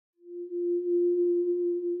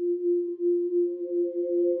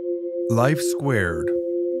Life Squared,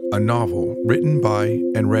 a novel written by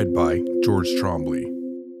and read by George Trombley.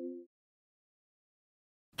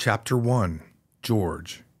 Chapter 1.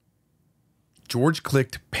 George. George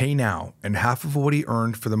clicked Pay Now, and half of what he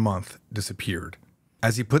earned for the month disappeared.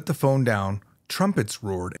 As he put the phone down, trumpets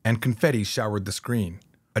roared and confetti showered the screen.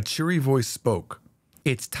 A cheery voice spoke.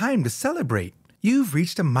 "It's time to celebrate. You've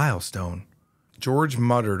reached a milestone." George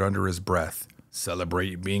muttered under his breath.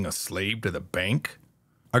 "Celebrate being a slave to the bank?"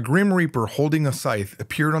 A Grim Reaper holding a scythe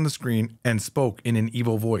appeared on the screen and spoke in an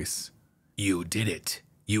evil voice. "You did it.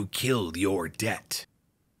 You killed your debt."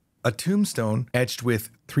 A tombstone etched with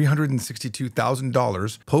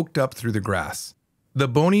 $362,000 poked up through the grass. The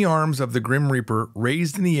bony arms of the Grim Reaper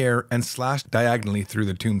raised in the air and slashed diagonally through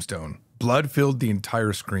the tombstone. Blood filled the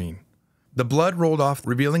entire screen. The blood rolled off,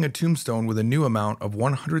 revealing a tombstone with a new amount of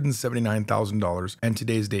 $179,000 and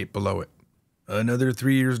today's date below it. "Another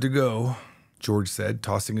 3 years to go," George said,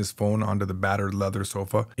 tossing his phone onto the battered leather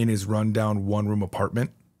sofa in his run-down one-room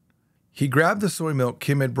apartment. He grabbed the soy milk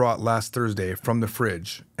Kim had brought last Thursday from the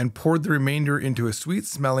fridge and poured the remainder into a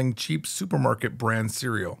sweet-smelling, cheap supermarket brand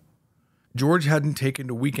cereal. George hadn't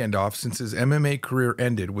taken a weekend off since his MMA career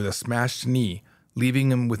ended with a smashed knee,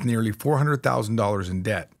 leaving him with nearly $400,000 in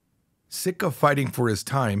debt. Sick of fighting for his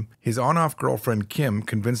time, his on-off girlfriend Kim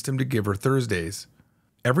convinced him to give her Thursdays.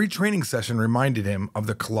 Every training session reminded him of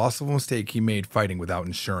the colossal mistake he made fighting without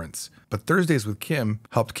insurance, but Thursdays with Kim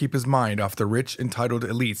helped keep his mind off the rich, entitled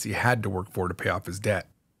elites he had to work for to pay off his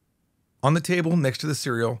debt. On the table next to the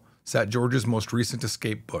cereal sat George's most recent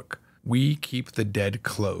escape book, We Keep the Dead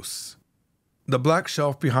Close. The black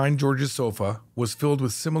shelf behind George's sofa was filled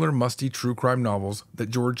with similar musty true crime novels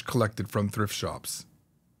that George collected from thrift shops.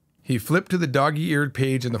 He flipped to the dog-eared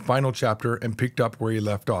page in the final chapter and picked up where he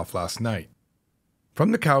left off last night.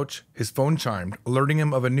 From the couch, his phone chimed, alerting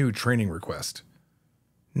him of a new training request.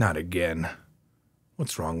 Not again.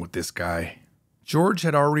 What's wrong with this guy? George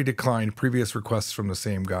had already declined previous requests from the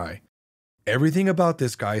same guy. Everything about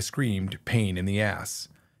this guy screamed pain in the ass.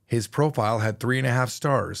 His profile had 3.5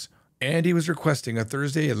 stars, and he was requesting a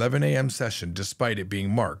Thursday 11 a.m. session despite it being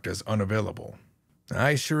marked as unavailable.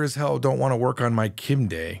 I sure as hell don't want to work on my Kim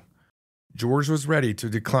day. George was ready to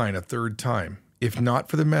decline a third time, if not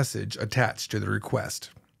for the message attached to the request.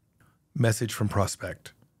 Message from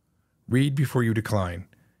prospect. Read before you decline.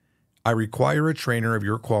 I require a trainer of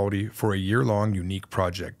your quality for a year-long unique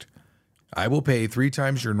project. I will pay 3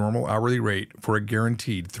 times your normal hourly rate for a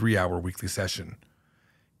guaranteed 3-hour weekly session.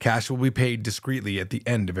 Cash will be paid discreetly at the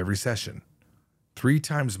end of every session. 3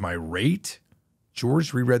 times my rate?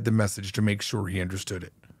 George reread the message to make sure he understood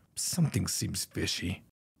it. Something seems fishy.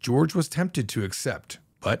 George was tempted to accept,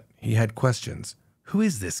 but he had questions. Who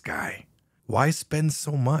is this guy? Why spend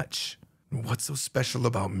so much? What's so special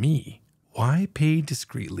about me? Why pay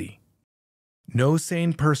discreetly? No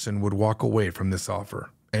sane person would walk away from this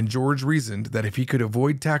offer, and George reasoned that if he could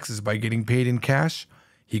avoid taxes by getting paid in cash,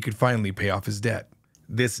 he could finally pay off his debt.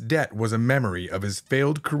 This debt was a memory of his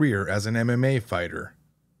failed career as an MMA fighter.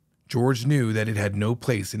 George knew that it had no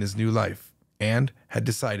place in his new life, and had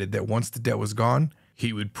decided that once the debt was gone,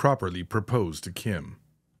 he would properly propose to Kim.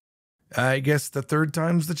 I guess the third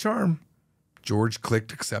time's the charm. George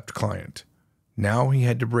clicked Accept Client. Now he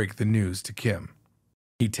had to break the news to Kim.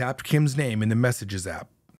 He tapped Kim's name in the Messages app.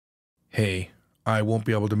 Hey, I won't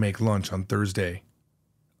be able to make lunch on Thursday.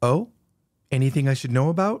 Oh? Anything I should know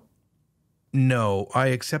about? No, I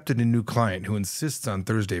accepted a new client who insists on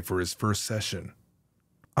Thursday for his first session.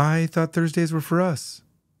 I thought Thursdays were for us.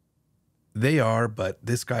 They are, but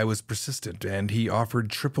this guy was persistent, and he offered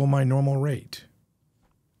triple my normal rate.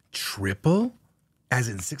 Triple? As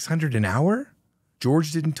in $600 an hour?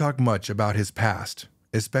 George didn't talk much about his past,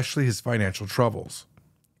 especially his financial troubles.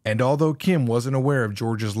 And although Kim wasn't aware of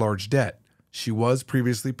George's large debt, she was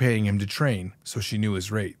previously paying him to train, so she knew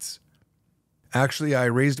his rates. Actually, I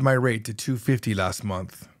raised my rate to $250 last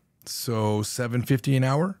month, so $750 an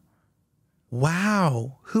hour?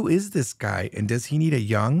 Wow, who is this guy, and does he need a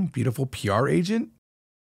young, beautiful PR agent?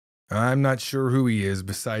 I'm not sure who he is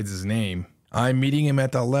besides his name. I'm meeting him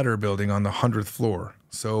at the Letter building on the 100th floor,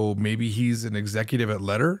 so maybe he's an executive at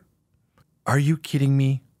Letter? Are you kidding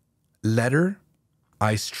me? Letter?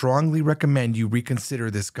 I strongly recommend you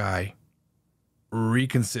reconsider this guy.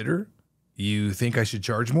 Reconsider? You think I should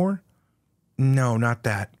charge more? No, not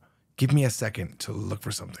that. Give me a second to look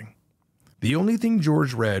for something. The only thing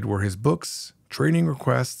George read were his books, training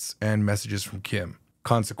requests, and messages from Kim.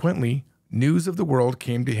 Consequently, news of the world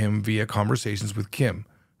came to him via conversations with Kim,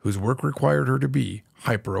 whose work required her to be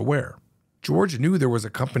hyper-aware. George knew there was a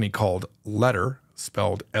company called Letter,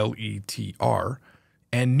 spelled L-E-T-R,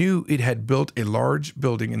 and knew it had built a large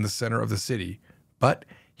building in the center of the city, but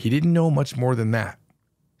he didn't know much more than that.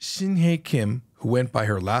 Shin-Hae Kim, who went by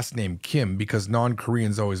her last name Kim because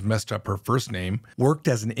non-Koreans always messed up her first name, worked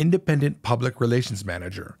as an independent public relations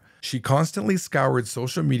manager. She constantly scoured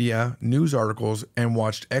social media, news articles, and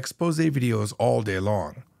watched expose videos all day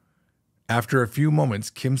long. After a few moments,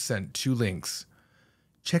 Kim sent 2 links.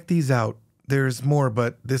 "Check these out. There's more,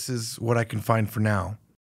 but this is what I can find for now."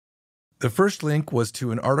 The first link was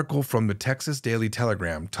to an article from the Texas Daily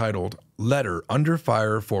Telegram titled, "Letter Under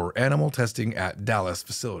Fire for Animal Testing at Dallas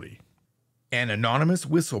Facility." An anonymous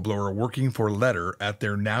whistleblower working for Letter at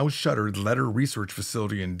their now shuttered Letter Research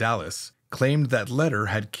Facility in Dallas claimed that Letter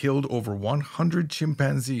had killed over 100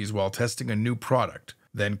 chimpanzees while testing a new product,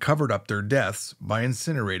 then covered up their deaths by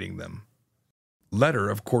incinerating them. Letter,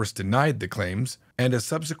 of course, denied the claims, and a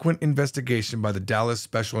subsequent investigation by the Dallas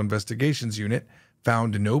Special Investigations Unit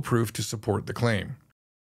found no proof to support the claim.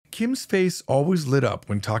 Kim's face always lit up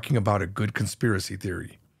when talking about a good conspiracy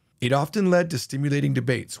theory. It often led to stimulating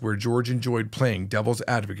debates where George enjoyed playing devil's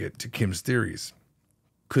advocate to Kim's theories.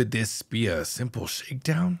 Could this be a simple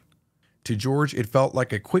shakedown? To George, it felt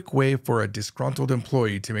like a quick way for a disgruntled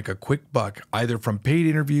employee to make a quick buck either from paid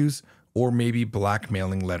interviews or maybe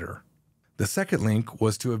blackmailing Letter. The second link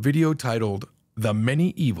was to a video titled, "The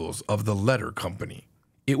Many Evils of the Letter Company."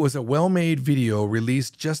 It was a well-made video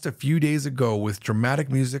released just a few days ago with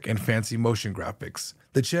dramatic music and fancy motion graphics.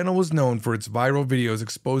 The channel was known for its viral videos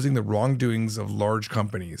exposing the wrongdoings of large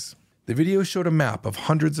companies. The video showed a map of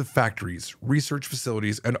hundreds of factories, research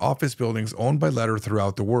facilities, and office buildings owned by Letter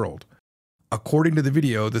throughout the world. According to the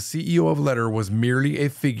video, the CEO of Letter was merely a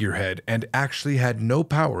figurehead and actually had no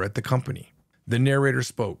power at the company. The narrator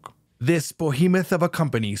spoke. "This behemoth of a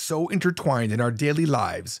company so intertwined in our daily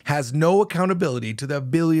lives has no accountability to the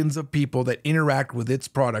billions of people that interact with its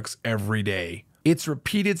products every day. Its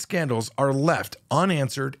repeated scandals are left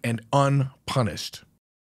unanswered and unpunished."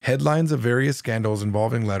 Headlines of various scandals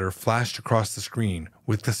involving Letter flashed across the screen,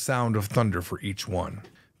 with the sound of thunder for each one.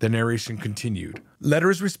 The narration continued.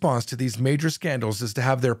 Letter's response to these major scandals is to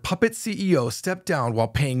have their puppet CEO step down while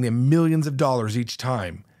paying them millions of dollars each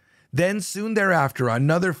time. Then soon thereafter,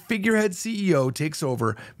 another figurehead CEO takes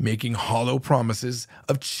over, making hollow promises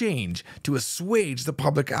of change to assuage the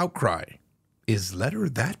public outcry. Is Letter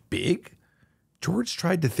that big? George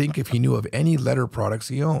tried to think if he knew of any Letter products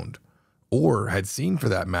he owned, or had seen for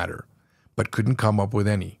that matter, but couldn't come up with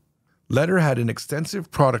any. Letter had an extensive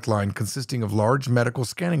product line consisting of large medical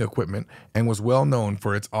scanning equipment and was well known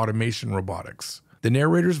for its automation robotics. The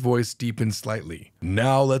narrator's voice deepened slightly.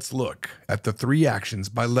 Now let's look at the 3 actions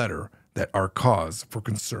by Letter that are cause for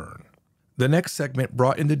concern. The next segment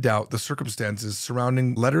brought into doubt the circumstances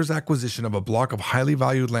surrounding Letter's acquisition of a block of highly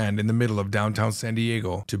valued land in the middle of downtown San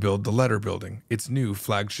Diego to build the Letter Building, its new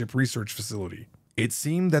flagship research facility. It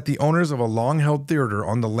seemed that the owners of a long-held theater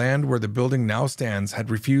on the land where the building now stands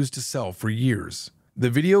had refused to sell for years.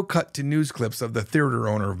 The video cut to news clips of the theater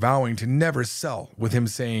owner vowing to never sell, with him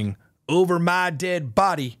saying, "Over my dead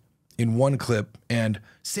body," in one clip, and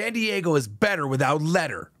 "San Diego is better without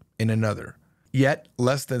Letter," in another. Yet,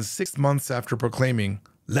 less than 6 months after proclaiming,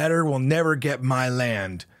 "Letter will never get my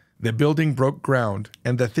land," the building broke ground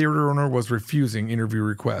and the theater owner was refusing interview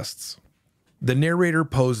requests. The narrator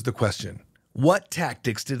posed the question, what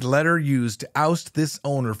tactics did Letter use to oust this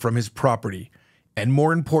owner from his property? And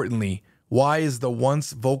more importantly, why is the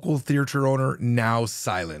once vocal theater owner now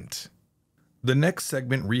silent? The next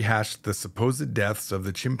segment rehashed the supposed deaths of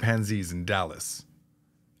the chimpanzees in Dallas.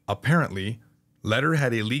 Apparently, Letter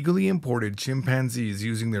had illegally imported chimpanzees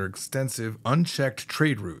using their extensive, unchecked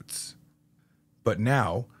trade routes. But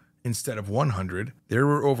now, instead of 100, there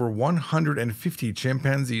were over 150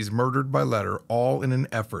 chimpanzees murdered by Letter, all in an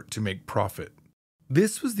effort to make profit.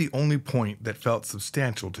 This was the only point that felt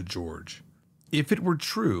substantial to George. If it were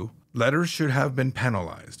true, Letter should have been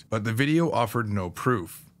penalized, but the video offered no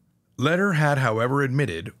proof. Letter had, however,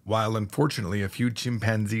 admitted, while unfortunately a few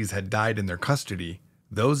chimpanzees had died in their custody,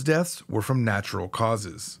 those deaths were from natural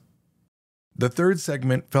causes. The third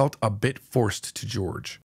segment felt a bit forced to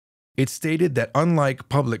George. It stated that unlike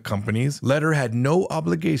public companies, Letter had no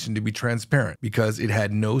obligation to be transparent because it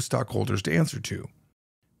had no stockholders to answer to.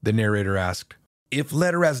 The narrator asked, "If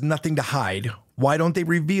Letter has nothing to hide, why don't they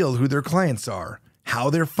reveal who their clients are, how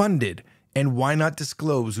they're funded, and why not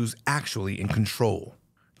disclose who's actually in control?"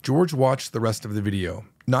 George watched the rest of the video,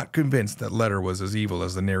 not convinced that Letter was as evil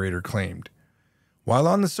as the narrator claimed. While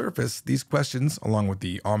on the surface, these questions, along with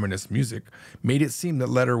the ominous music, made it seem that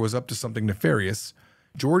Letter was up to something nefarious,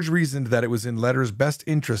 George reasoned that it was in Letter's best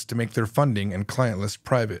interest to make their funding and client list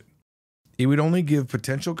private. It would only give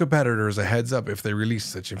potential competitors a heads up if they released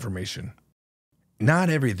such information. Not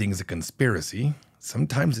everything's a conspiracy.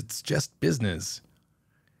 Sometimes it's just business.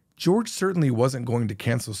 George certainly wasn't going to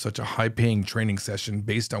cancel such a high-paying training session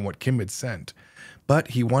based on what Kim had sent, but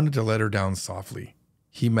he wanted to let her down softly.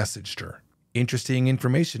 He messaged her. Interesting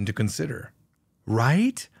information to consider.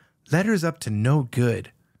 Right? Letter's up to no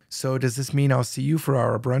good. So does this mean I'll see you for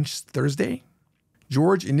our brunch Thursday?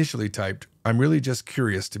 George initially typed, I'm really just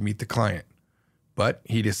curious to meet the client. But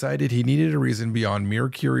he decided he needed a reason beyond mere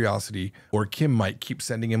curiosity or Kim might keep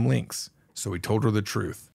sending him links, so he told her the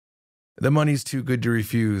truth. The money's too good to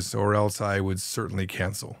refuse, or else I would certainly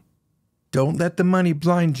cancel. Don't let the money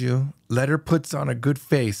blind you. Letter puts on a good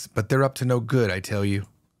face, but they're up to no good, I tell you.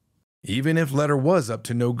 Even if Letter was up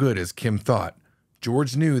to no good as Kim thought,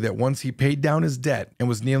 George knew that once he paid down his debt and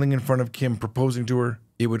was kneeling in front of Kim proposing to her,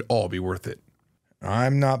 it would all be worth it.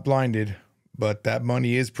 I'm not blinded, but that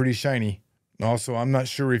money is pretty shiny. Also, I'm not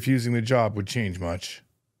sure refusing the job would change much.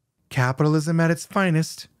 Capitalism at its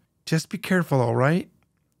finest. Just be careful, all right?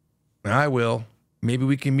 I will. Maybe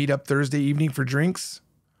we can meet up Thursday evening for drinks?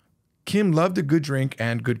 Kim loved a good drink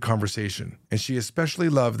and good conversation, and she especially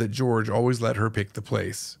loved that George always let her pick the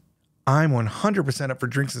place. I'm 100% up for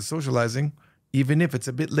drinks and socializing, even if it's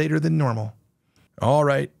a bit later than normal. All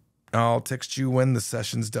right, I'll text you when the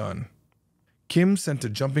session's done. Kim sent a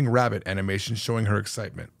jumping rabbit animation showing her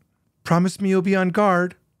excitement. Promise me you'll be on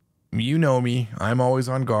guard. You know me, I'm always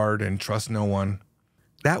on guard and trust no one.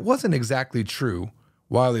 That wasn't exactly true.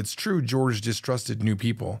 While it's true George distrusted new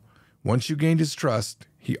people, once you gained his trust,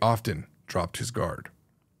 he often dropped his guard.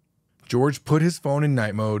 George put his phone in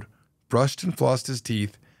night mode, brushed and flossed his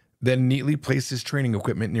teeth, then neatly placed his training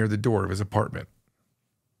equipment near the door of his apartment.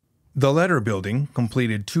 The Letter Building,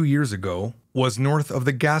 completed 2 years ago, was north of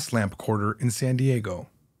the Gaslamp Quarter in San Diego.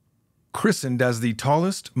 Christened as the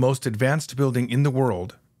tallest, most advanced building in the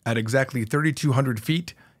world, at exactly 3,200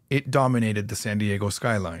 feet, it dominated the San Diego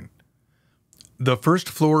skyline. The first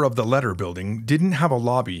floor of the Letter Building didn't have a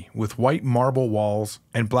lobby with white marble walls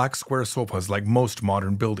and black square sofas like most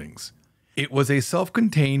modern buildings. It was a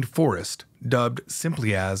self-contained forest, dubbed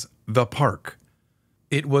simply as the Park.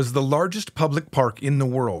 It was the largest public park in the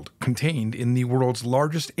world, contained in the world's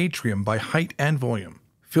largest atrium by height and volume.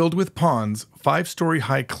 Filled with ponds, 5-story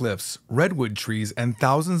high cliffs, redwood trees, and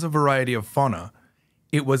thousands of variety of fauna,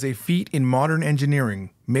 it was a feat in modern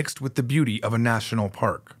engineering mixed with the beauty of a national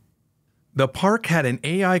park. The park had an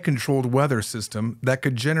AI-controlled weather system that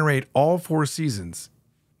could generate all 4 seasons.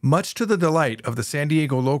 Much to the delight of the San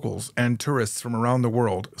Diego locals and tourists from around the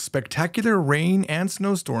world, spectacular rain and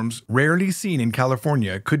snowstorms rarely seen in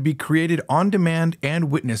California could be created on demand and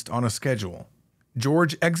witnessed on a schedule.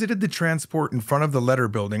 George exited the transport in front of the Letter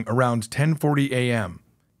Building around 10:40 a.m.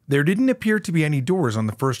 There didn't appear to be any doors on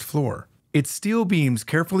the first floor. Its steel beams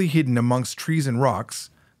carefully hidden amongst trees and rocks,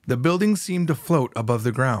 the building seemed to float above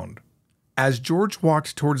the ground. As George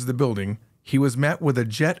walked towards the building, he was met with a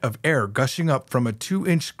jet of air gushing up from a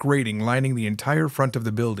 2-inch grating lining the entire front of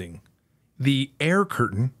the building. The air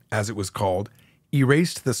curtain, as it was called,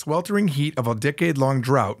 erased the sweltering heat of a decade-long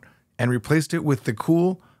drought and replaced it with the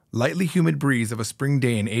cool, lightly humid breeze of a spring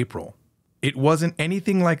day in April. It wasn't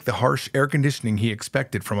anything like the harsh air conditioning he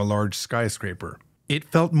expected from a large skyscraper. It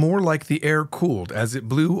felt more like the air cooled as it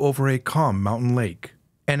blew over a calm mountain lake.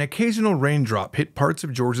 An occasional raindrop hit parts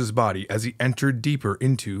of George's body as he entered deeper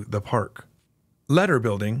into the park. Letter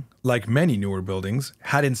Building, like many newer buildings,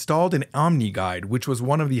 had installed an Omni Guide, which was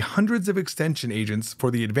one of the hundreds of extension agents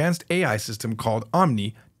for the advanced AI system called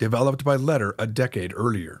Omni, developed by Letter a decade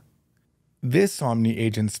earlier. This Omni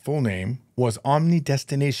agent's full name was Omni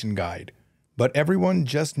Destination Guide, but everyone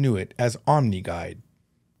just knew it as Omni Guide.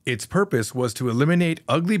 Its purpose was to eliminate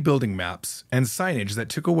ugly building maps and signage that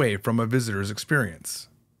took away from a visitor's experience.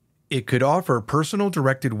 It could offer personal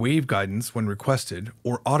directed wave guidance when requested,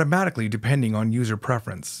 or automatically depending on user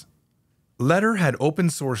preference. Letter had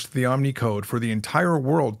open-sourced the Omni code for the entire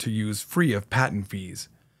world to use free of patent fees.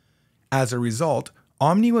 As a result,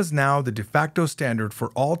 Omni was now the de facto standard for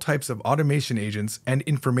all types of automation agents and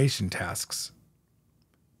information tasks.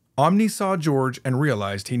 Omni saw George and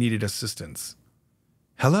realized he needed assistance.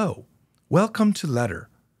 Hello, welcome to Letter.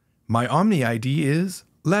 My Omni ID is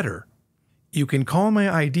Letter. You can call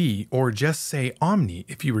my ID or just say Omni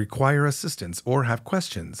if you require assistance or have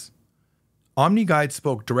questions. Omni Guide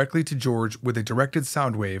spoke directly to George with a directed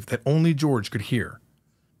sound wave that only George could hear.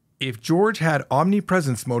 If George had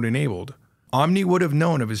omnipresence mode enabled, Omni would have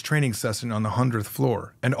known of his training session on the 100th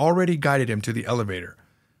floor and already guided him to the elevator,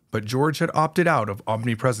 but George had opted out of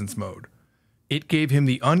omnipresence mode. It gave him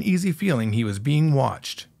the uneasy feeling he was being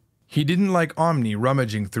watched. He didn't like Omni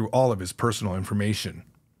rummaging through all of his personal information.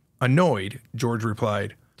 Annoyed, George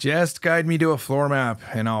replied, "Just guide me to a floor map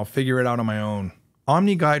and I'll figure it out on my own."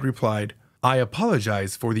 OmniGuide replied, "I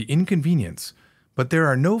apologize for the inconvenience, but there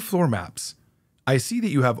are no floor maps. I see that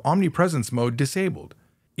you have omnipresence mode disabled.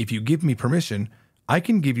 If you give me permission, I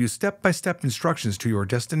can give you step-by-step instructions to your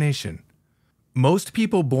destination." Most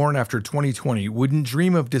people born after 2020 wouldn't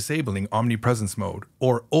dream of disabling omnipresence mode,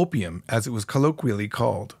 or opium as it was colloquially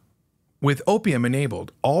called. With opium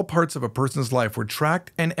enabled, all parts of a person's life were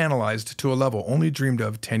tracked and analyzed to a level only dreamed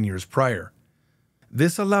of 10 years prior.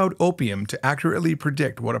 This allowed opium to accurately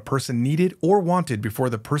predict what a person needed or wanted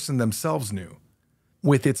before the person themselves knew.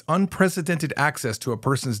 With its unprecedented access to a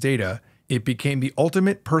person's data, it became the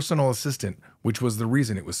ultimate personal assistant, which was the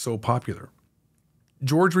reason it was so popular.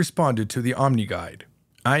 George responded to the OmniGuide.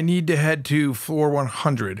 "I need to head to floor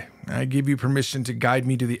 100. I give you permission to guide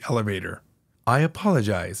me to the elevator." "I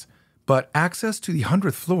apologize, but access to the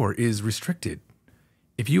 100th floor is restricted.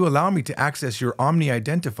 If you allow me to access your Omni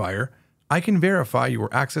identifier, I can verify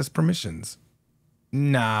your access permissions."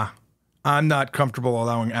 "Nah, I'm not comfortable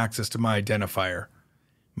allowing access to my identifier.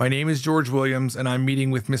 My name is George Williams and I'm meeting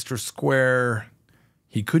with Mr. Square."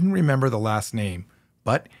 He couldn't remember the last name,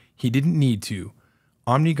 but he didn't need to.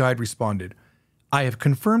 OmniGuide responded, "I have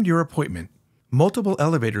confirmed your appointment. Multiple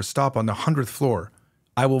elevators stop on the 100th floor.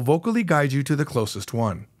 I will vocally guide you to the closest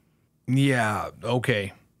one." "Yeah,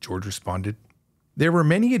 okay," George responded. There were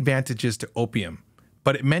many advantages to opium,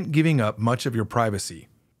 but it meant giving up much of your privacy.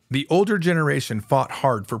 The older generation fought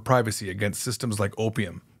hard for privacy against systems like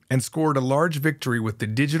opium and scored a large victory with the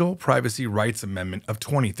Digital Privacy Rights Amendment of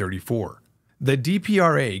 2034. The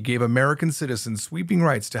DPRA gave American citizens sweeping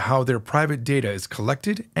rights to how their private data is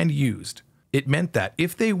collected and used. It meant that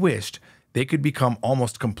if they wished, they could become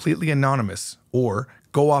almost completely anonymous or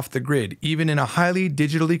go off the grid even in a highly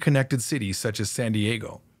digitally connected city such as San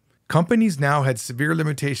Diego. Companies now had severe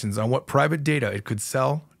limitations on what private data it could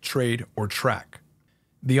sell, trade, or track.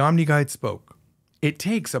 The OmniGuide spoke. "It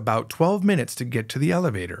takes about 12 minutes to get to the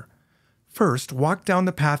elevator. First, walk down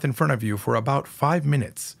the path in front of you for about 5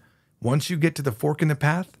 minutes. Once you get to the fork in the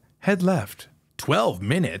path, head left." 12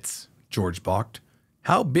 minutes? George balked.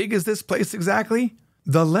 "How big is this place exactly?"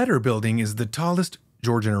 "The letter building is the tallest,"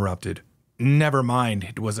 George interrupted. "Never mind,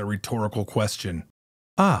 it was a rhetorical question."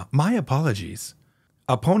 "Ah, my apologies."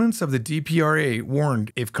 Opponents of the DPRA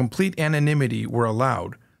warned if complete anonymity were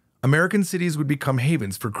allowed, American cities would become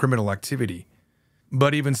havens for criminal activity.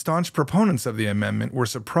 But even staunch proponents of the amendment were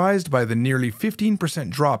surprised by the nearly 15%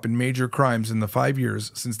 drop in major crimes in the 5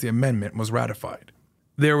 years since the amendment was ratified.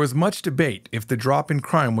 There was much debate if the drop in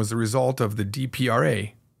crime was the result of the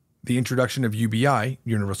DPRA, the introduction of UBI,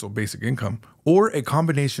 Universal Basic Income, or a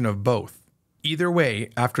combination of both. Either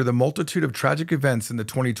way, after the multitude of tragic events in the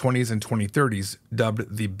 2020s and 2030s,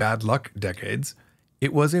 dubbed the bad luck decades,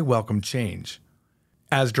 it was a welcome change.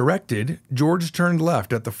 As directed, George turned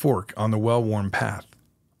left at the fork on the well-worn path.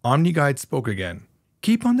 OmniGuide spoke again.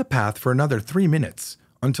 "Keep on the path for another 3 minutes,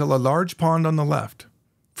 until a large pond on the left.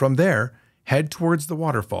 From there, head towards the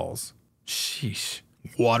waterfalls." "Sheesh.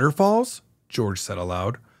 Waterfalls?" George said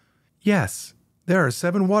aloud. "Yes, there are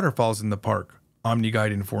 7 waterfalls in the park,"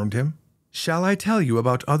 OmniGuide informed him. "Shall I tell you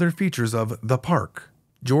about other features of the park?"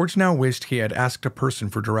 George now wished he had asked a person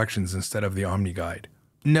for directions instead of the OmniGuide.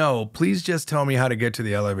 "No, please just tell me how to get to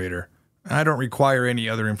the elevator. I don't require any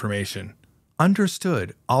other information."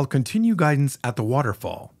 "Understood. I'll continue guidance at the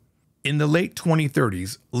waterfall." In the late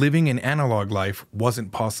 2030s, living an analog life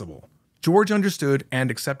wasn't possible. George understood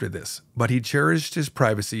and accepted this, but he cherished his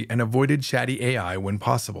privacy and avoided chatty AI when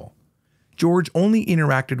possible. George only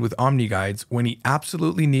interacted with OmniGuides when he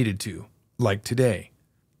absolutely needed to, like today.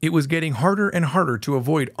 It was getting harder and harder to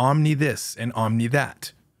avoid Omni this and Omni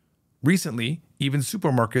that. Recently, even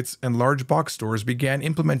supermarkets and large box stores began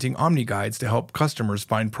implementing OmniGuides to help customers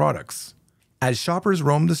find products. As shoppers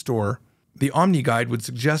roamed the store, the OmniGuide would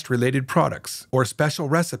suggest related products or special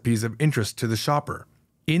recipes of interest to the shopper.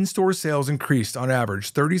 In-store sales increased on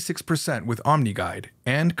average 36% with OmniGuide,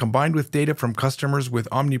 and combined with data from customers with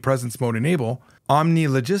Omnipresence Mode Enable, Omni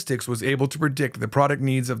Logistics was able to predict the product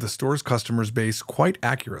needs of the store's customers base quite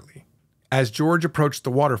accurately. As George approached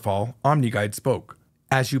the waterfall, OmniGuide spoke.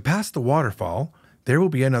 "As you pass the waterfall, there will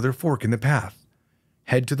be another fork in the path.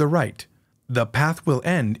 Head to the right. The path will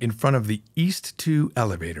end in front of the East 2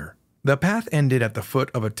 elevator." The path ended at the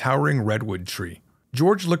foot of a towering redwood tree.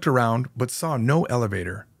 George looked around but saw no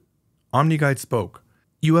elevator. OmniGuide spoke.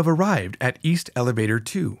 "You have arrived at East Elevator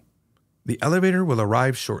 2. The elevator will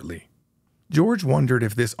arrive shortly." George wondered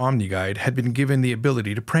if this OmniGuide had been given the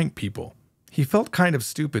ability to prank people. He felt kind of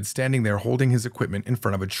stupid standing there holding his equipment in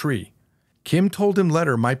front of a tree. Kim told him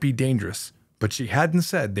letter might be dangerous, but she hadn't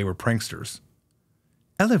said they were pranksters.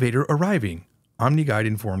 Elevator arriving, OmniGuide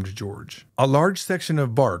informed George. A large section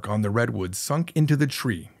of bark on the redwood sunk into the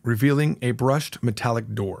tree, revealing a brushed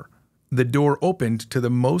metallic door. The door opened to the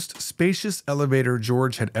most spacious elevator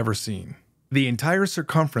George had ever seen. The entire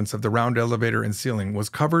circumference of the round elevator and ceiling was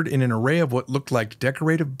covered in an array of what looked like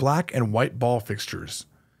decorative black and white ball fixtures.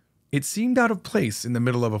 It seemed out of place in the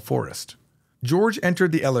middle of a forest. George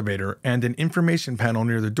entered the elevator, and an information panel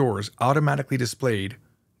near the doors automatically displayed,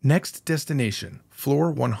 "Next destination,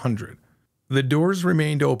 floor 100. The doors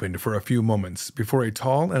remained open for a few moments before a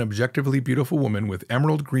tall and objectively beautiful woman with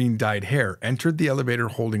emerald green dyed hair entered the elevator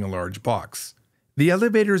holding a large box. The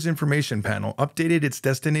elevator's information panel updated its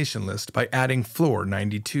destination list by adding floor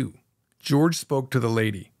 92. George spoke to the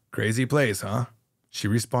lady. "Crazy place, huh?" She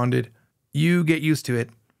responded, "You get used to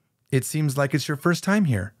it. It seems like it's your first time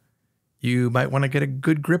here. You might want to get a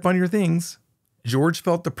good grip on your things." George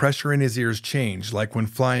felt the pressure in his ears change, like when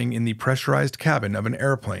flying in the pressurized cabin of an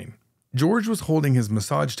airplane. George was holding his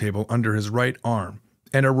massage table under his right arm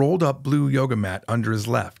and a rolled-up blue yoga mat under his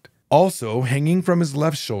left. Also, hanging from his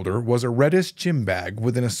left shoulder was a reddish gym bag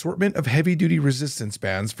with an assortment of heavy-duty resistance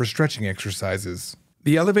bands for stretching exercises.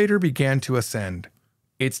 The elevator began to ascend.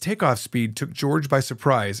 Its takeoff speed took George by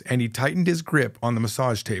surprise, and he tightened his grip on the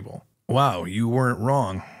massage table. "Wow, you weren't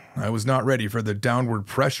wrong. I was not ready for the downward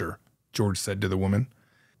pressure," George said to the woman.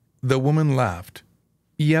 The woman laughed.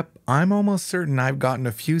 "Yep, I'm almost certain I've gotten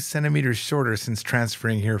a few centimeters shorter since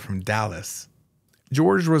transferring here from Dallas."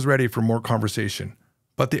 George was ready for more conversation,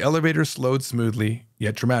 but the elevator slowed smoothly,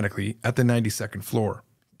 yet dramatically, at the 92nd floor.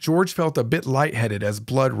 George felt a bit lightheaded as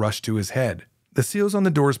blood rushed to his head. The seals on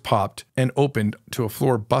the doors popped and opened to a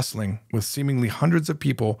floor bustling with seemingly hundreds of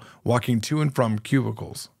people walking to and from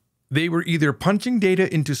cubicles. They were either punching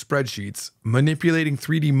data into spreadsheets, manipulating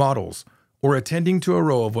 3D models, or attending to a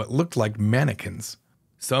row of what looked like mannequins,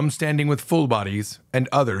 some standing with full bodies and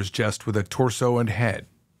others just with a torso and head.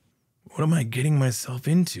 What am I getting myself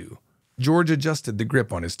into? George adjusted the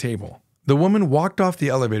grip on his table. The woman walked off the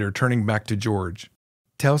elevator, turning back to George.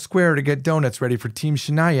 "Tell Square to get donuts ready for Team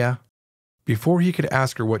Shania." Before he could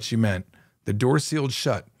ask her what she meant, the door sealed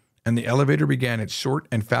shut, and the elevator began its short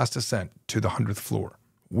and fast ascent to the 100th floor.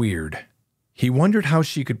 Weird. He wondered how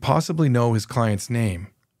she could possibly know his client's name.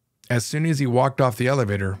 As soon as he walked off the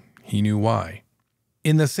elevator, he knew why.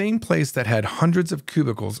 In the same place that had hundreds of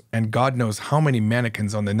cubicles and God knows how many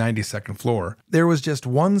mannequins on the 92nd floor, there was just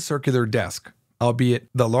one circular desk, albeit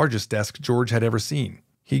the largest desk George had ever seen.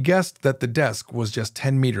 He guessed that the desk was just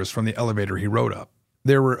 10 meters from the elevator he rode up.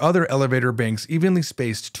 There were other elevator banks evenly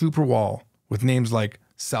spaced 2 per wall, with names like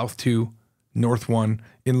South 2, North 1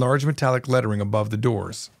 in large metallic lettering above the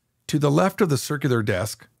doors. To the left of the circular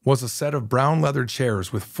desk was a set of brown leather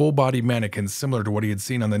chairs with full-body mannequins similar to what he had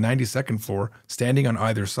seen on the 92nd floor standing on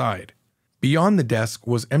either side. Beyond the desk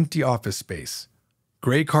was empty office space.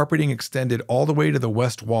 Gray carpeting extended all the way to the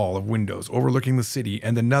west wall of windows overlooking the city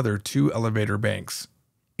and another 2 elevator banks.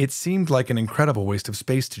 It seemed like an incredible waste of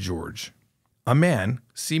space to George. A man,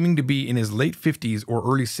 seeming to be in his late 50s or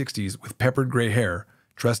early 60s with peppered gray hair,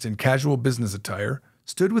 dressed in casual business attire,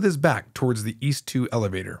 stood with his back towards the East 2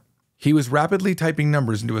 elevator. He was rapidly typing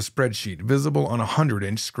numbers into a spreadsheet visible on a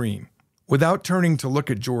 100-inch screen. Without turning to look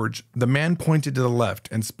at George, the man pointed to the left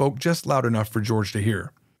and spoke just loud enough for George to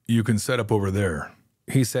hear. "You can set up over there,"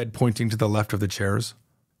 he said, pointing to the left of the chairs.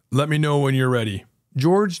 "Let me know when you're ready."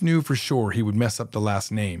 George knew for sure he would mess up the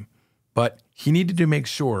last name, but he needed to make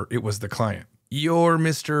sure it was the client. "You're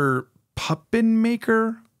Mr.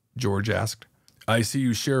 Puppenmaker?" George asked. "I see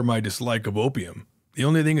you share my dislike of opium. The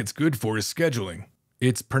only thing it's good for is scheduling."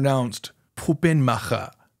 "It's pronounced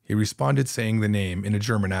Puppenmacher," he responded, saying the name in a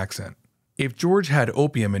German accent. If George had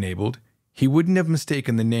opium enabled, he wouldn't have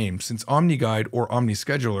mistaken the name since OmniGuide or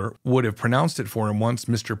OmniScheduler would have pronounced it for him once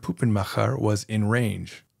Mr. Puppenmacher was in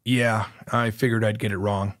range. "Yeah, I figured I'd get it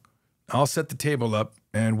wrong. I'll set the table up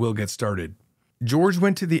and we'll get started." George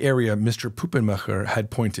went to the area Mr. Puppenmacher had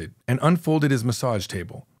pointed and unfolded his massage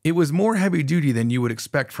table. It was more heavy-duty than you would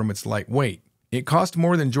expect from its light weight. It cost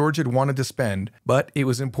more than George had wanted to spend, but it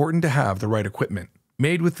was important to have the right equipment.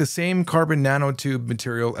 Made with the same carbon nanotube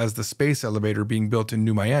material as the space elevator being built in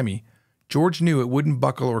New Miami, George knew it wouldn't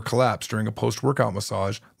buckle or collapse during a post-workout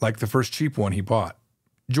massage like the first cheap one he bought.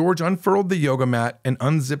 George unfurled the yoga mat and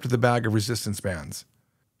unzipped the bag of resistance bands.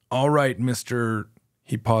 "All right, Mr."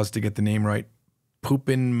 He paused to get the name right.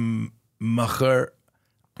 "Puppenmacher.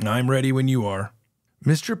 I'm ready when you are."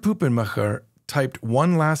 Mr. Puppenmacher typed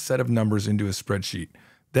one last set of numbers into his spreadsheet,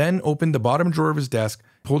 then opened the bottom drawer of his desk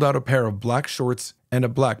pulled out a pair of black shorts and a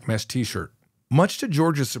black mesh t-shirt. Much to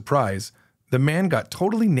George's surprise, the man got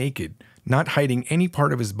totally naked, not hiding any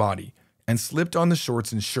part of his body, and slipped on the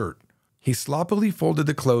shorts and shirt. He sloppily folded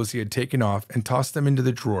the clothes he had taken off and tossed them into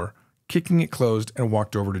the drawer, kicking it closed, and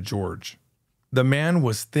walked over to George. The man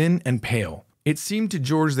was thin and pale. It seemed to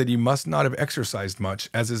George that he must not have exercised much,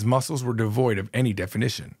 as his muscles were devoid of any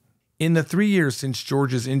definition. In the 3 years since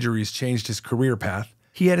George's injuries changed his career path,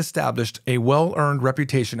 he had established a well-earned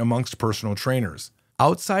reputation amongst personal trainers.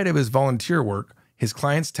 Outside of his volunteer work, his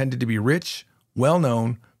clients tended to be rich,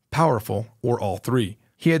 well-known, powerful, or all three.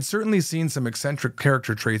 He had certainly seen some eccentric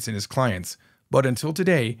character traits in his clients, but until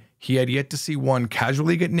today, he had yet to see one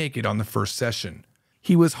casually get naked on the first session.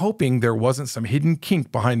 He was hoping there wasn't some hidden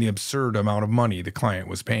kink behind the absurd amount of money the client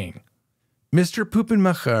was paying. Mr.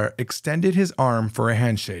 Puppenmacher extended his arm for a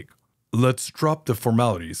handshake. "Let's drop the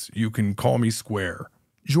formalities. You can call me Square."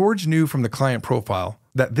 George knew from the client profile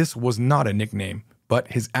that this was not a nickname, but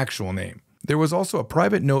his actual name. There was also a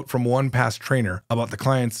private note from one past trainer about the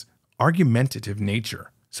client's argumentative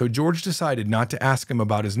nature, so George decided not to ask him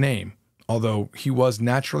about his name, although he was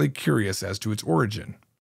naturally curious as to its origin.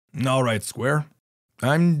 "All right, Square.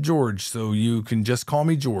 I'm George, so you can just call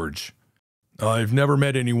me George." "I've never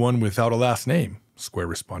met anyone without a last name," Square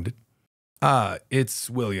responded. "Ah, it's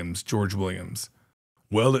Williams, George Williams."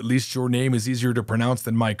 "Well, at least your name is easier to pronounce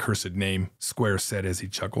than my cursed name," Square said as he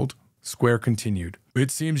chuckled. Square continued, "It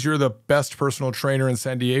seems you're the best personal trainer in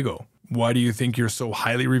San Diego. Why do you think you're so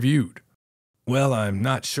highly reviewed?" "Well, I'm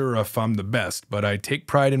not sure if I'm the best, but I take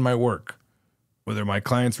pride in my work. Whether my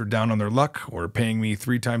clients are down on their luck or paying me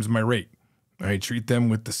 3 times my rate, I treat them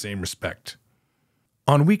with the same respect."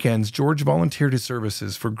 On weekends, George volunteered his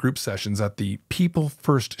services for group sessions at the People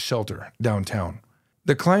First Shelter downtown.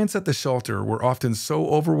 The clients at the shelter were often so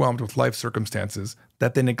overwhelmed with life circumstances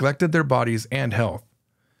that they neglected their bodies and health.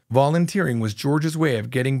 Volunteering was George's way of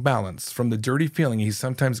getting balance from the dirty feeling he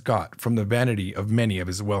sometimes got from the vanity of many of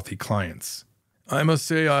his wealthy clients. "I must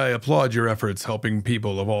say I applaud your efforts helping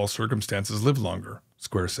people of all circumstances live longer,"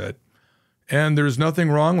 Square said. "And there's nothing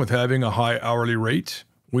wrong with having a high hourly rate.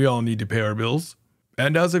 We all need to pay our bills.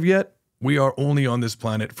 And as of yet, we are only on this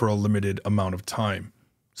planet for a limited amount of time.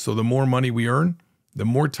 So the more money we earn, the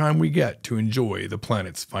more time we get to enjoy the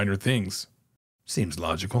planet's finer things." "Seems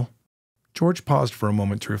logical." George paused for a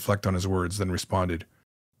moment to reflect on his words, then responded,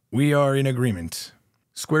 "We are in agreement."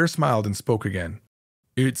 Square smiled and spoke again.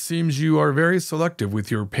 "It seems you are very selective with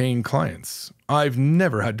your paying clients. I've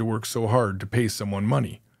never had to work so hard to pay someone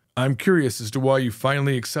money. I'm curious as to why you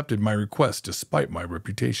finally accepted my request despite my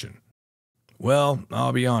reputation." "Well,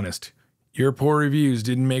 I'll be honest. Your poor reviews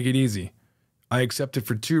didn't make it easy. I accepted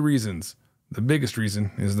for 2 reasons. The biggest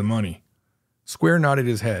reason is the money." Square nodded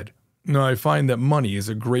his head. "I find that money is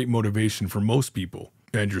a great motivation for most people.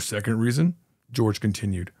 And your second reason?" George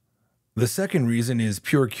continued. "The second reason is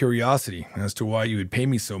pure curiosity as to why you would pay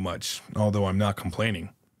me so much, although I'm not complaining.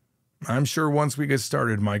 I'm sure once we get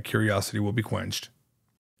started, my curiosity will be quenched."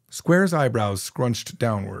 Square's eyebrows scrunched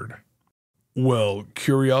downward. "Well,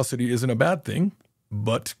 curiosity isn't a bad thing,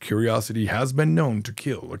 but curiosity has been known to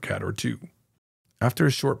kill a cat or 2. After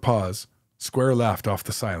a short pause, Square laughed off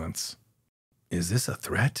the silence. "Is this a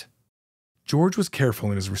threat?" George was careful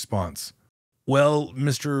in his response. "Well,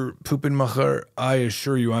 Mr. Puppenmacher, I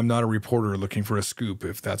assure you I'm not a reporter looking for a scoop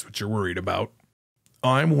if that's what you're worried about.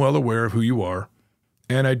 I'm well aware of who you are,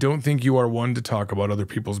 and I don't think you are one to talk about other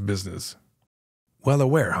people's business." "Well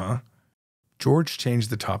aware, huh?" George changed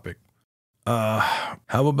the topic.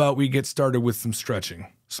 How about we get started with some stretching?"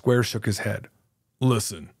 Square shook his head.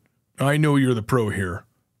 "Listen, I know you're the pro here,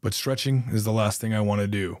 but stretching is the last thing I want to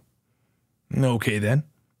do." "Okay then,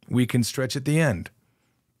 we can stretch at the end."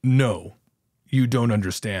 "No, you don't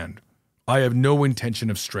understand. I have no intention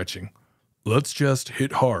of stretching. Let's just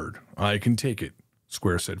hit hard. I can take it,"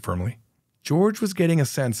 Square said firmly. George was getting a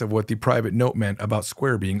sense of what the private note meant about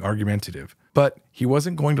Square being argumentative, but he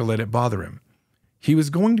wasn't going to let it bother him. He was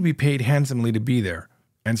going to be paid handsomely to be there,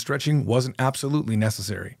 and stretching wasn't absolutely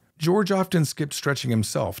necessary. George often skipped stretching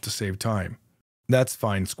himself to save time. "That's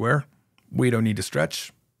fine, Square. We don't need to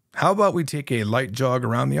stretch. How about we take a light jog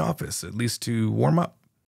around the office, at least to warm up?"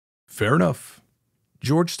 "Fair enough."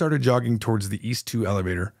 George started jogging towards the East 2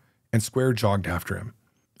 elevator, and Square jogged after him.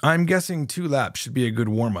 "I'm guessing 2 laps should be a good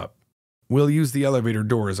warm-up. We'll use the elevator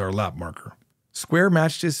door as our lap marker." Square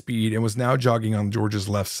matched his speed and was now jogging on George's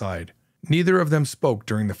left side. Neither of them spoke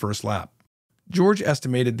during the first lap. George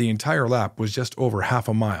estimated the entire lap was just over half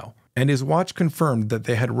a mile, and his watch confirmed that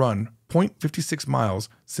they had run 0.56 miles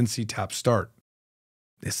since he tapped start.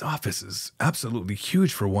 "This office is absolutely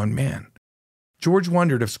huge for one man." George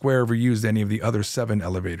wondered if Square ever used any of the other 7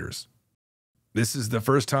 elevators. "This is the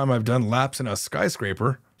first time I've done laps in a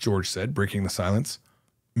skyscraper," George said, breaking the silence.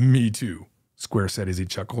 "Me too," Square said as he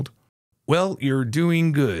chuckled. "Well, you're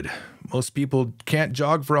doing good. Most people can't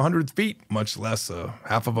jog for 100 feet, much less a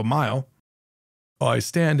half of a mile." "I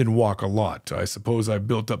stand and walk a lot. I suppose I've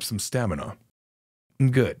built up some stamina."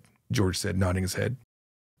 "Good," George said, nodding his head.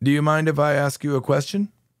 "Do you mind if I ask you a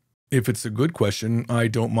question?" "If it's a good question, I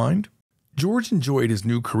don't mind." George enjoyed his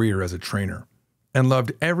new career as a trainer and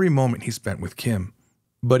loved every moment he spent with Kim.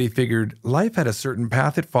 But he figured life had a certain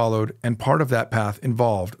path it followed, and part of that path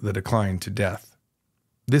involved the decline to death.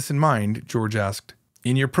 This in mind, George asked,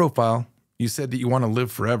 "In your profile, you said that you want to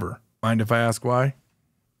live forever. Mind if I ask why?"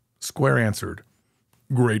 Square answered,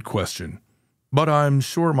 "Great question, but I'm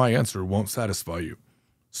sure my answer won't satisfy you.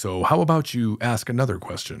 So how about you ask another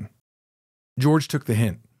question?" George took the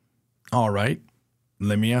hint. "All right,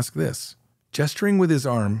 let me ask this." Gesturing with his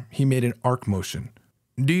arm, he made an arc motion.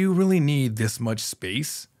 "Do you really need this much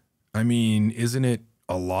space? I mean, isn't it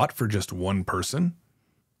a lot for just one person?"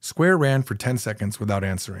 Square ran for 10 seconds without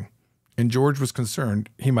answering, and George was concerned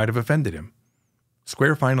he might have offended him.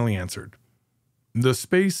 Square finally answered, "The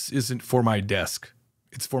space isn't for my desk,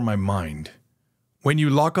 it's for my mind. When you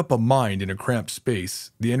lock up a mind in a cramped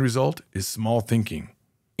space, the end result is small thinking."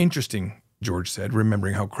 "Interesting," George said,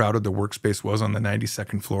 remembering how crowded the workspace was on the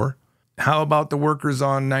 92nd floor. "How about the workers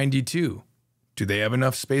on 92? Do they have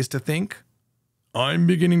enough space to think?" "I'm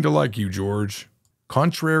beginning to like you, George.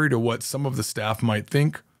 Contrary to what some of the staff might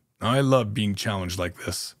think, I love being challenged like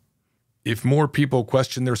this. If more people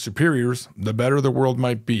question their superiors, the better the world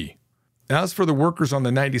might be. As for the workers on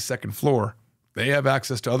the 92nd floor, they have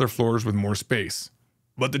access to other floors with more space.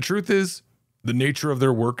 But the truth is, the nature of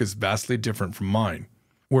their work is vastly different from mine.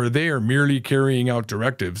 Where they are merely carrying out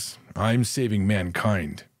directives, I'm saving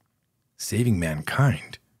mankind." Saving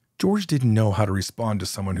mankind? George didn't know how to respond to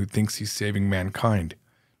someone who thinks he's saving mankind.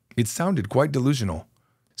 It sounded quite delusional,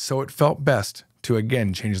 so it felt best to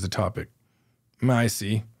again change the topic. "I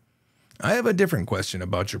see. I have a different question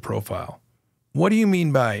about your profile. What do you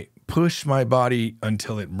mean by push my body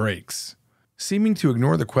until it breaks?" Seeming to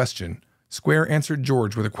ignore the question, Square answered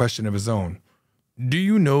George with a question of his own. "Do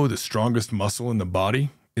you know the strongest muscle in the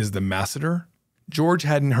body is the masseter?" George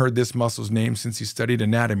hadn't heard this muscle's name since he studied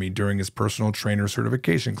anatomy during his personal trainer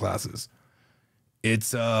certification classes.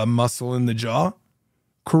 "It's a muscle in the jaw?"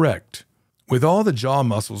 "Correct. With all the jaw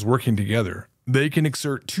muscles working together, they can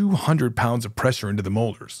exert 200 pounds of pressure into the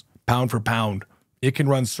molars. Pound for pound, it can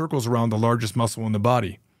run circles around the largest muscle in the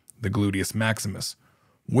body, the gluteus maximus,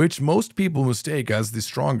 which most people mistake as the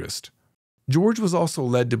strongest." George was also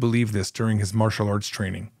led to believe this during his martial arts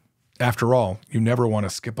training. After all, you never want to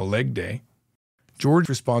skip a leg day. George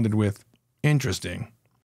responded with, "Interesting."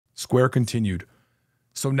 Square continued,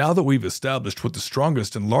 "So now that we've established what the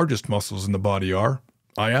strongest and largest muscles in the body are,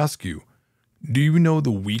 I ask you, do you know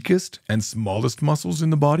the weakest and smallest muscles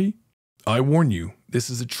in the body? I warn you,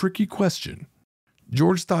 this is a tricky question."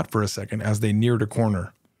 George thought for a second as they neared a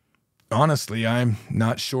corner. "Honestly, I'm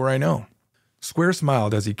not sure I know." Square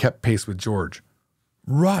smiled as he kept pace with George.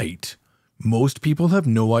 "Right. Most people have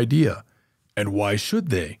no idea. And why should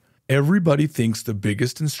they? Everybody thinks the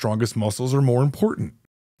biggest and strongest muscles are more important."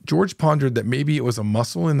 George pondered that maybe it was a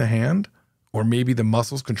muscle in the hand, or maybe the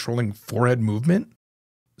muscles controlling forehead movement.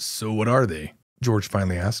 "So what are they?" George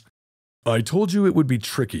finally asked. "I told you it would be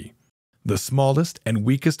tricky. The smallest and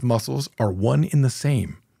weakest muscles are one in the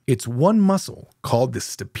same. It's one muscle called the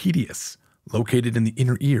stapedius, located in the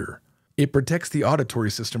inner ear. It protects the auditory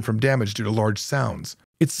system from damage due to large sounds.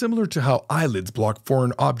 It's similar to how eyelids block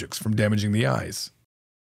foreign objects from damaging the eyes."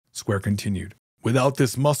 Square continued, "Without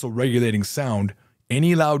this muscle regulating sound,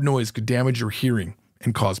 any loud noise could damage your hearing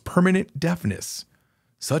and cause permanent deafness.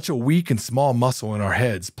 Such a weak and small muscle in our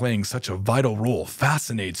heads playing such a vital role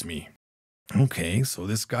fascinates me." Okay, so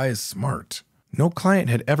this guy is smart. No client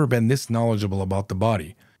had ever been this knowledgeable about the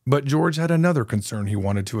body, but George had another concern he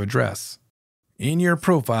wanted to address. "In your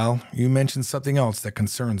profile, you mentioned something else that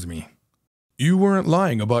concerns me." "You weren't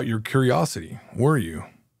lying about your curiosity, were you?"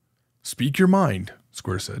 "Speak your mind,"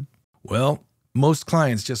 Square said. "Well, most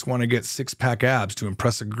clients just want to get six-pack abs to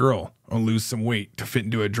impress a girl or lose some weight to fit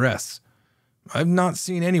into a dress. I've not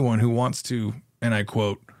seen anyone who wants to, and I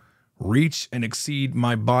quote, reach and exceed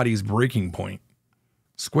my body's breaking point."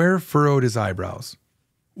 Square furrowed his eyebrows.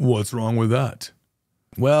 "What's wrong with that?"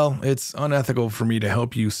 "Well, it's unethical for me to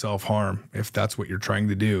help you self-harm, if that's what you're trying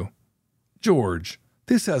to do." "George,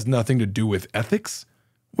 this has nothing to do with ethics.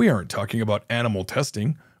 We aren't talking about animal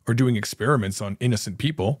testing or doing experiments on innocent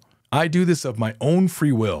people. I do this of my own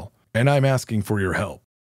free will, and I'm asking for your help."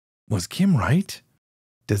 Was Kim right?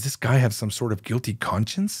 Does this guy have some sort of guilty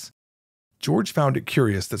conscience? George found it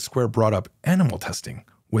curious that Square brought up animal testing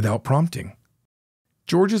without prompting.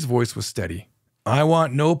 George's voice was steady. I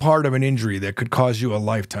want no part of an injury that could cause you a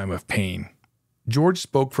lifetime of pain. George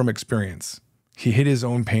spoke from experience. He hid his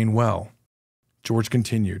own pain well. George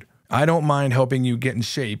continued, I don't mind helping you get in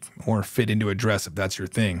shape or fit into a dress if that's your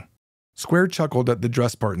thing. Square chuckled at the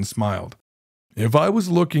dress part and smiled. If I was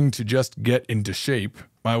looking to just get into shape,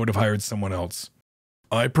 I would have hired someone else.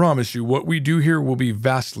 I promise you what we do here will be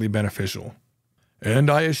vastly beneficial. And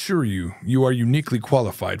I assure you, you are uniquely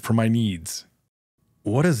qualified for my needs.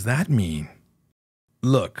 What does that mean?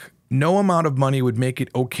 Look, no amount of money would make it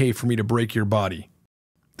okay for me to break your body.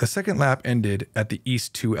 The second lap ended at the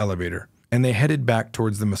East 2 elevator, and they headed back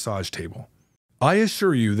towards the massage table. I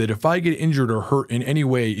assure you that if I get injured or hurt in any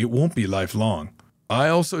way, it won't be lifelong. I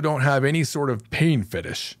also don't have any sort of pain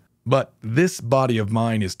fetish, but this body of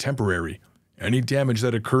mine is temporary. Any damage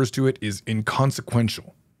that occurs to it is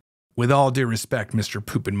inconsequential. With all due respect, Mr.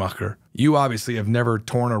 Puppenmacher, you obviously have never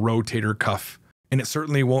torn a rotator cuff, and it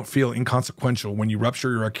certainly won't feel inconsequential when you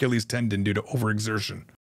rupture your Achilles tendon due to overexertion,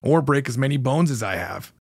 or break as many bones as I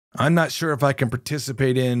have. I'm not sure if I can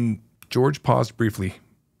participate in... George paused briefly,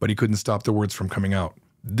 but he couldn't stop the words from coming out.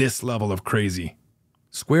 This level of crazy.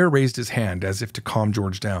 Square raised his hand as if to calm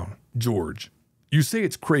George down. George, you say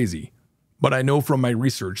it's crazy, but I know from my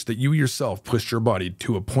research that you yourself pushed your body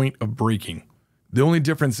to a point of breaking. The only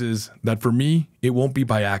difference is that for me, it won't be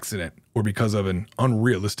by accident or because of an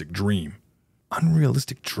unrealistic dream.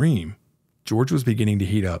 Unrealistic dream? George was beginning to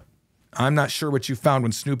heat up. I'm not sure what you found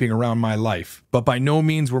when snooping around my life, but by no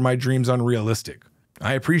means were my dreams unrealistic.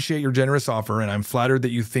 I appreciate your generous offer, and I'm flattered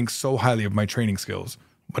that you think so highly of my training skills,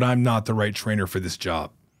 but I'm not the right trainer for this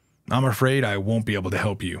job. I'm afraid I won't be able to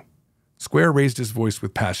help you. Square raised his voice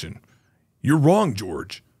with passion. You're wrong,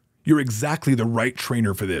 George. You're exactly the right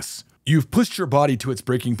trainer for this. You've pushed your body to its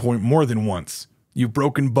breaking point more than once. You've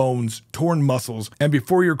broken bones, torn muscles, and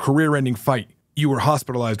before your career-ending fight, you were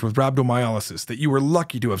hospitalized with rhabdomyolysis that you were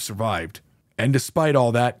lucky to have survived. And despite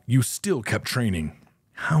all that, you still kept training.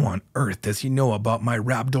 How on earth does he know about my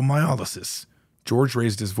rhabdomyolysis? George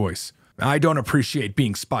raised his voice. I don't appreciate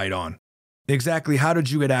being spied on. Exactly how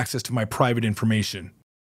did you get access to my private information?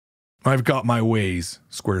 I've got my ways,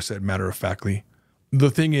 Square said matter-of-factly.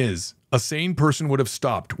 The thing is, a sane person would have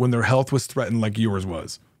stopped when their health was threatened like yours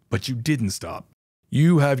was, but you didn't stop.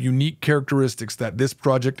 You have unique characteristics that this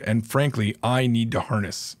project and frankly, I need to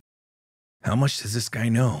harness. How much does this guy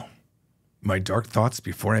know? My dark thoughts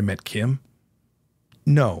before I met Kim?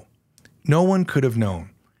 No. No one could have known,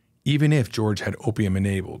 even if George had opium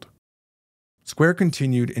enabled. Square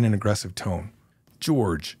continued in an aggressive tone.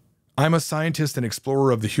 George, I'm a scientist and explorer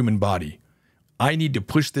of the human body. I need to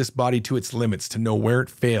push this body to its limits to know where it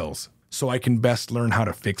fails, so I can best learn how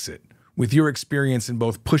to fix it. With your experience in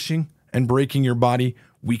both pushing and breaking your body,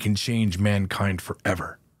 we can change mankind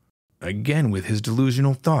forever. Again with his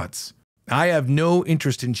delusional thoughts. I have no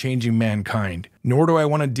interest in changing mankind, nor do I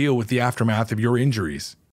want to deal with the aftermath of your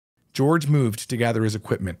injuries. George moved to gather his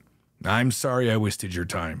equipment. I'm sorry I wasted your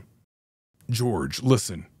time. George,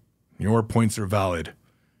 listen. Your points are valid.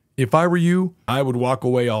 If I were you, I would walk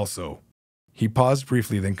away also. He paused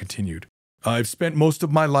briefly, then continued. I've spent most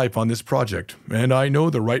of my life on this project, and I know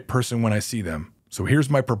the right person when I see them. So here's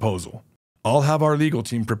my proposal. I'll have our legal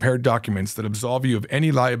team prepare documents that absolve you of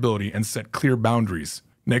any liability and set clear boundaries.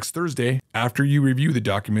 Next Thursday, after you review the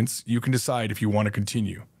documents, you can decide if you want to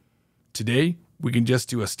continue. Today, we can just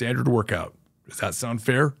do a standard workout. Does that sound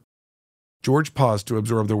fair? George paused to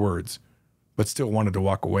absorb the words, but still wanted to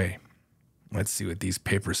walk away. Let's see what these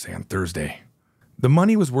papers say on Thursday. The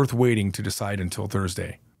money was worth waiting to decide until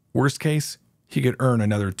Thursday. Worst case, he could earn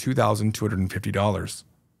another $2,250.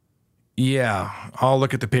 Yeah, I'll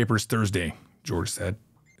look at the papers Thursday, George said.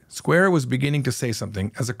 Square was beginning to say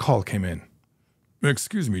something as a call came in.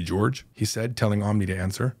 Excuse me, George, he said, telling Omni to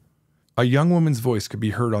answer. A young woman's voice could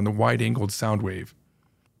be heard on the wide-angled sound wave.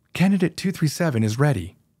 Candidate 237 is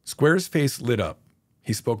ready. Square's face lit up.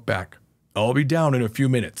 He spoke back. I'll be down in a few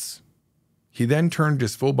minutes. He then turned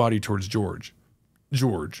his full body towards George.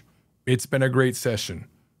 George, it's been a great session.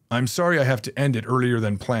 I'm sorry I have to end it earlier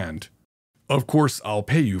than planned. Of course, I'll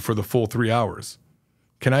pay you for the full 3 hours.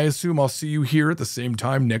 Can I assume I'll see you here at the same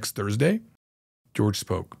time next Thursday? George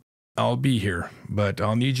spoke. I'll be here, but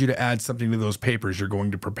I'll need you to add something to those papers you're going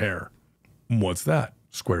to prepare. What's that?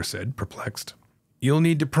 Square said, perplexed. You'll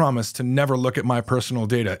need to promise to never look at my personal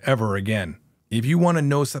data ever again. If you want to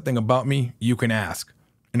know something about me, you can ask.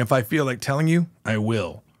 And if I feel like telling you, I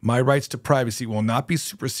will. My rights to privacy will not be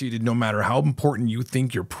superseded no matter how important you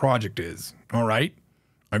think your project is, all right?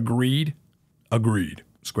 Agreed? Agreed,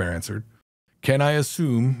 Square answered. Can I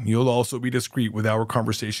assume you'll also be discreet with our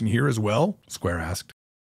conversation here as well? Square asked.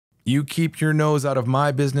 You keep your nose out of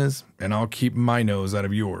my business, and I'll keep my nose out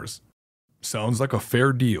of yours. Sounds like a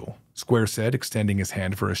fair deal, Square said, extending his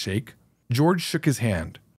hand for a shake. George shook his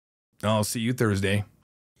hand. I'll see you Thursday.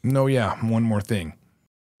 No, yeah, one more thing.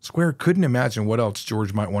 Square couldn't imagine what else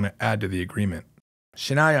George might want to add to the agreement.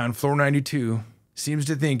 Shania on floor 92 seems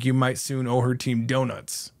to think you might soon owe her team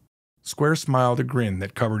donuts. Square smiled a grin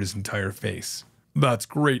that covered his entire face. That's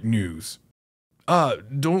great news.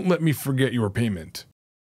 Don't let me forget your payment.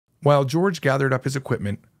 While George gathered up his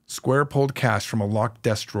equipment, Square pulled cash from a locked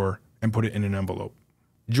desk drawer and put it in an envelope.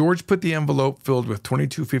 George put the envelope filled with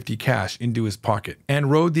 $22.50 cash into his pocket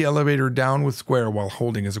and rode the elevator down with Square while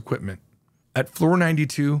holding his equipment. At floor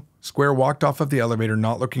 92, Square walked off of the elevator,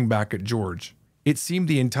 not looking back at George. It seemed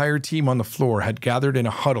the entire team on the floor had gathered in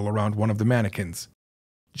a huddle around one of the mannequins.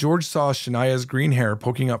 George saw Shania's green hair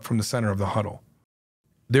poking up from the center of the huddle.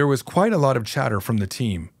 There was quite a lot of chatter from the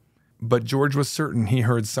team, but George was certain he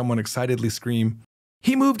heard someone excitedly scream,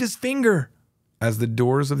 "He moved his finger!" as the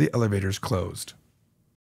doors of the elevators closed.